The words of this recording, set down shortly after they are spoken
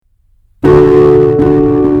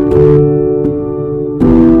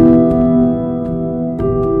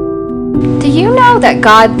that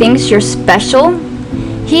God thinks you're special?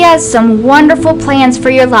 He has some wonderful plans for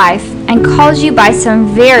your life and calls you by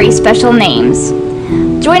some very special names.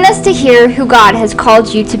 Join us to hear who God has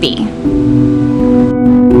called you to be.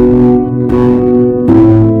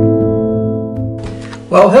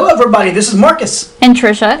 Well, hello everybody. This is Marcus. And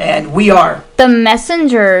Trisha. And we are the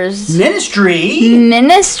Messengers. Ministry,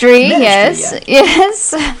 yes. Yeah.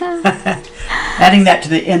 Yes. Adding that to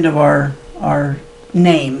the end of our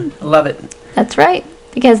name. I love it. That's right.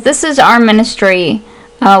 Because this is our ministry.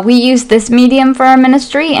 We use this medium for our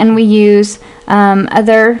ministry, and we use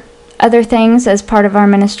other things as part of our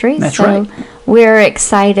ministry. That's right. We're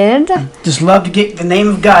excited. Just love to get the name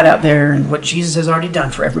of God out there and what Jesus has already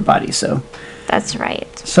done for everybody. So that's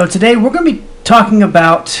right. So today we're going to be talking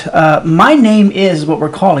about My Name Is what we're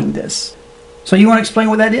calling this. So you want to explain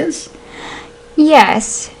what that is?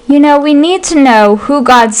 Yes. We need to know who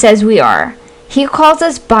God says we are. He calls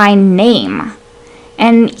us by name.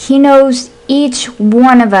 And He knows each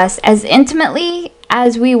one of us as intimately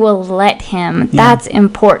as we will let Him. Yeah. That's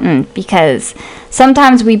important because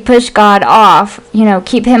sometimes we push God off,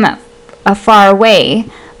 keep Him far away.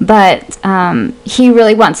 But He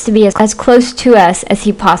really wants to be as close to us as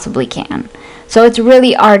He possibly can. So it's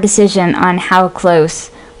really our decision on how close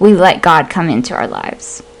we let God come into our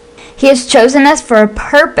lives. He has chosen us for a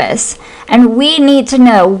purpose, and we need to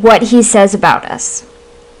know what He says about us.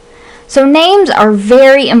 So names are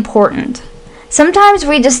very important. Sometimes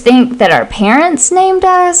we just think that our parents named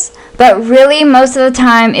us, but really most of the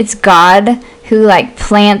time it's God who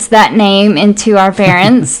plants that name into our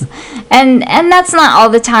parents. and that's not all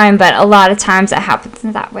the time, but a lot of times it happens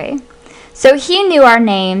that way. So He knew our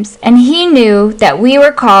names, and He knew that we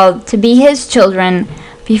were called to be His children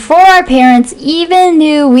before our parents even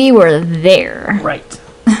knew we were there. Right.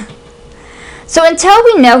 So until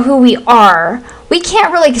we know who we are, we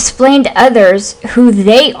can't really explain to others who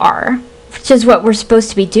they are, which is what we're supposed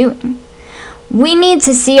to be doing. We need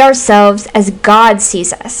to see ourselves as God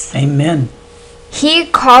sees us. Amen. He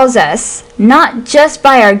calls us not just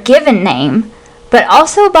by our given name, but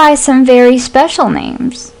also by some very special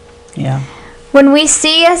names. Yeah. When we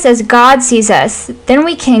see us as God sees us, then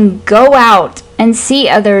we can go out and see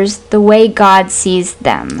others the way God sees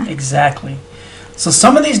them. Exactly. So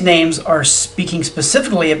some of these names are speaking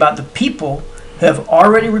specifically about the people who have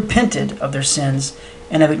already repented of their sins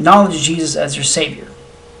and have acknowledged Jesus as their Savior.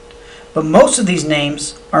 But most of these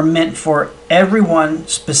names are meant for everyone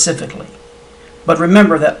specifically. But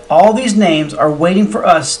remember that all these names are waiting for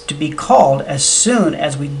us to be called as soon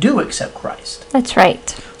as we do accept Christ. That's right.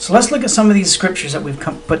 So let's look at some of these scriptures that we've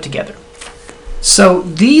put together. So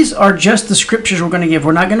these are just the scriptures we're going to give.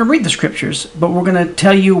 We're not going to read the scriptures, but we're going to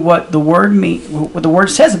tell you what the word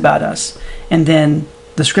says about us, and then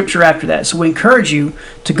the scripture after that. So we encourage you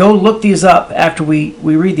to go look these up after we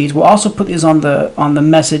read these. We'll also put these on the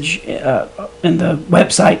message in the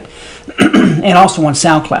website and also on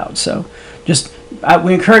SoundCloud. So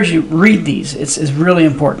we encourage you to read these. It's really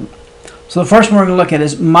important. So the first one we're going to look at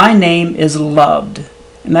is My Name is Loved,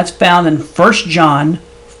 and that's found in 1 John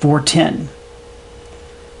 4:10.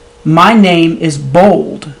 My name is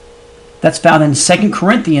bold. That's found in 2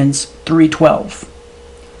 Corinthians 3:12.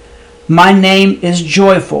 My name is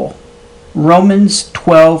joyful. Romans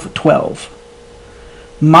 12:12.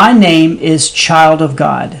 My name is child of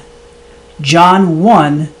God. John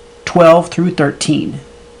 1:12 through 13.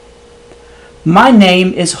 My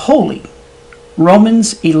name is holy.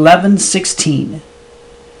 Romans 11:16.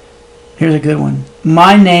 Here's a good one.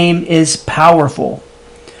 My name is powerful.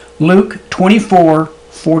 Luke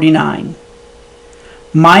 24:49.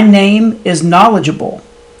 My name is knowledgeable.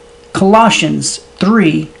 Colossians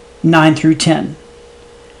 3:9 through 10.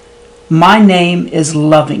 My name is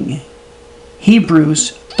loving.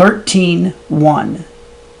 Hebrews 13:1.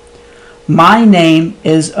 My name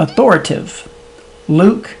is authoritative.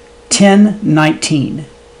 Luke 10:19.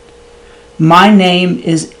 My name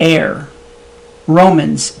is Heir.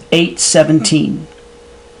 Romans 8:17.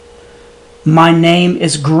 My name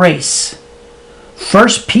is grace.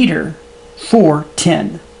 1 Peter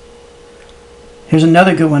 4:10. Here's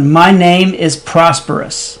another good one. My name is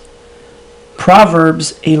prosperous.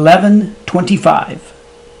 Proverbs 11:25.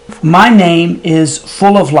 My name is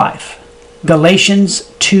full of life. Galatians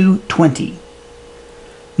 2:20.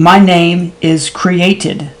 My name is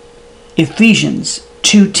created. Ephesians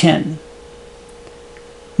 2:10.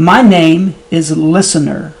 My name is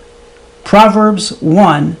listener. Proverbs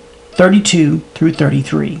 1:32 through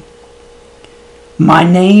 33. My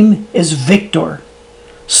name is victor.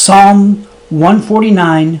 Psalm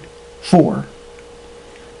 149:4.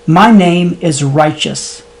 My name is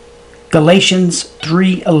righteous. Galatians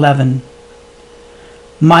 3:11.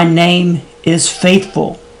 My name is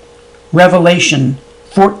faithful. Revelation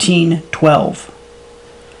 14:12.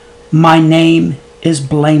 My name is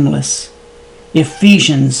blameless.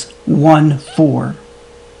 Ephesians 1:4.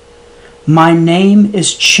 My name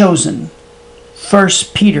is chosen.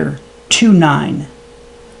 1 Peter 2:9.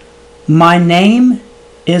 My name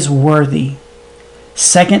is worthy.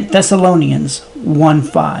 2 Thessalonians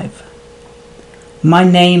 1:5. My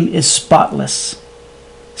name is spotless.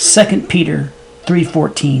 2 Peter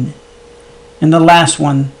 3:14. And the last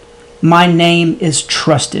one, my name is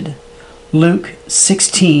trusted. Luke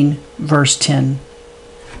 16, verse 10.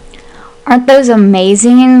 Aren't those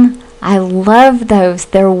amazing? I love those.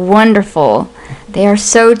 They're wonderful. They are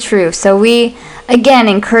so true. So we, again,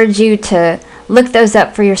 encourage you to look those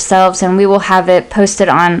up for yourselves, and we will have it posted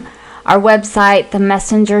on our website,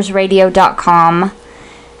 themessengersradio.com.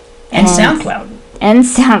 And SoundCloud. And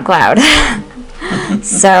SoundCloud.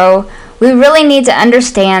 So we really need to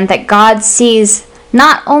understand that God sees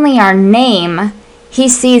not only our name, He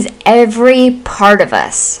sees every part of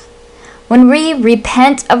us. When we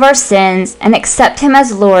repent of our sins and accept Him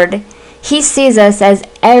as Lord, He sees us as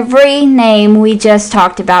every name we just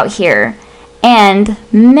talked about here, and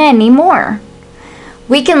many more.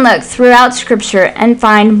 We can look throughout Scripture and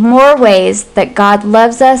find more ways that God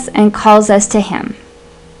loves us and calls us to Him.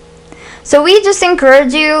 So we just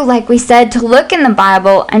encourage you, like we said, to look in the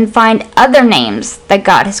Bible and find other names that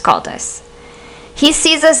God has called us. He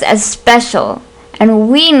sees us as special,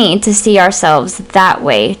 and we need to see ourselves that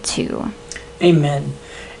way too. Amen.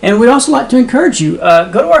 And we'd also like to encourage you,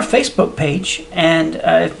 go to our Facebook page, and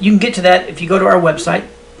you can get to that if you go to our website,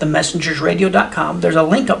 themessengersradio.com. There's a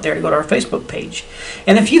link up there to go to our Facebook page.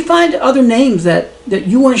 And if you find other names that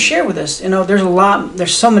you want to share with us,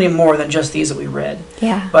 there's so many more than just these that we read.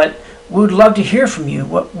 Yeah. But we would love to hear from you.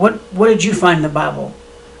 What did you find in the Bible?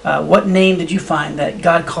 What name did you find that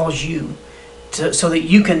God calls you so that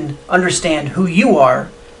you can understand who you are,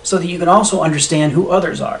 so that you can also understand who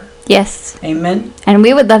others are? Yes. Amen. And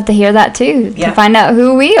we would love to hear that too, to find out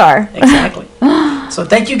who we are. Exactly. So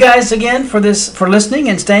thank you guys again for listening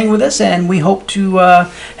and staying with us, and we hope to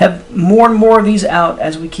have more and more of these out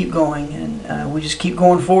as we keep going, and we just keep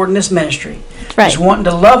going forward in this ministry. That's right. Just wanting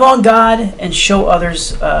to love on God and show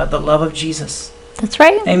others the love of Jesus. That's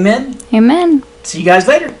right. Amen. Amen. See you guys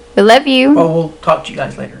later. We love you. Oh, we'll talk to you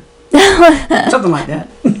guys later. Something like that.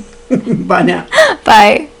 Bye now.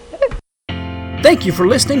 Bye. Thank you for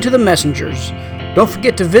listening to The Messengers. Don't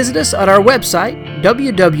forget to visit us at our website,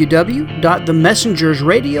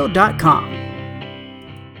 www.themessengersradio.com.